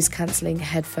noise-cancelling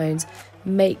headphones.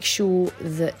 Make sure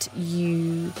that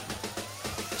you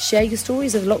share your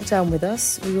stories of lockdown with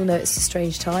us. We all know it's a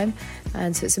strange time,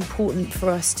 and so it's important for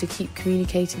us to keep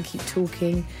communicating, keep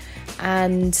talking,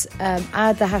 and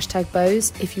add the hashtag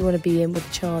Bose if you want to be in with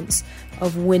a chance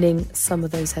of winning some of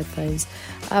those headphones.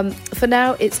 For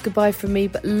now, it's goodbye from me,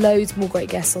 but loads more great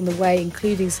guests on the way,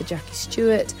 including Sir Jackie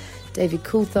Stewart, David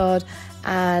Coulthard,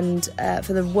 and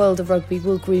for the world of rugby,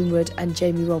 Will Greenwood and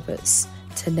Jamie Roberts,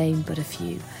 to name but a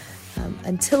few.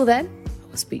 Until then,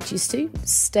 I'll speak to you soon.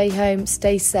 Stay home,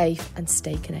 stay safe, and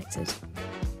stay connected.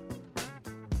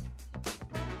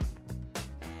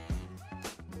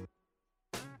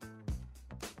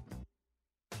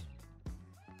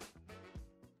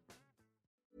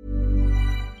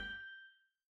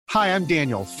 Hi, I'm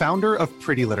Daniel, founder of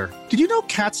Pretty Litter. Did you know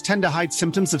cats tend to hide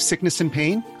symptoms of sickness and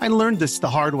pain? I learned this the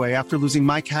hard way after losing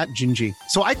my cat, Gingy.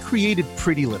 So I created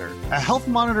Pretty Litter, a health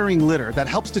monitoring litter that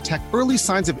helps detect early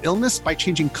signs of illness by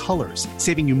changing colors,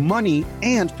 saving you money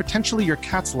and potentially your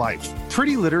cat's life.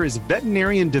 Pretty Litter is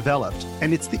veterinarian developed,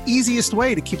 and it's the easiest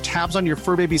way to keep tabs on your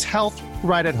fur baby's health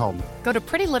right at home. Go to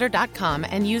prettylitter.com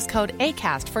and use code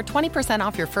ACAST for 20%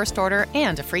 off your first order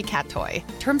and a free cat toy.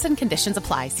 Terms and conditions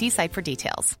apply. See site for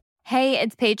details. Hey,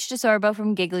 it's Paige DeSorbo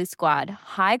from Giggly Squad.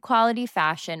 High quality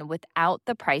fashion without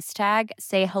the price tag.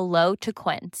 Say hello to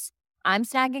Quince. I'm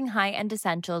snagging high-end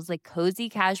essentials like cozy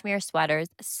cashmere sweaters,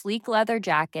 sleek leather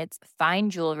jackets, fine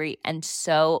jewelry, and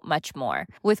so much more.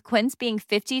 With Quince being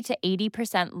 50 to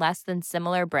 80% less than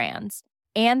similar brands.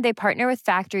 And they partner with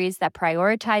factories that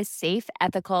prioritize safe,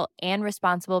 ethical, and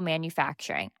responsible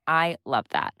manufacturing. I love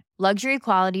that. Luxury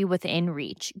quality within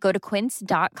reach. Go to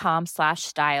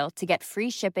quince.com/style to get free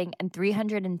shipping and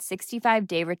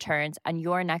 365-day returns on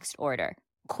your next order.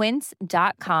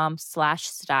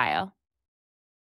 Quince.com/style.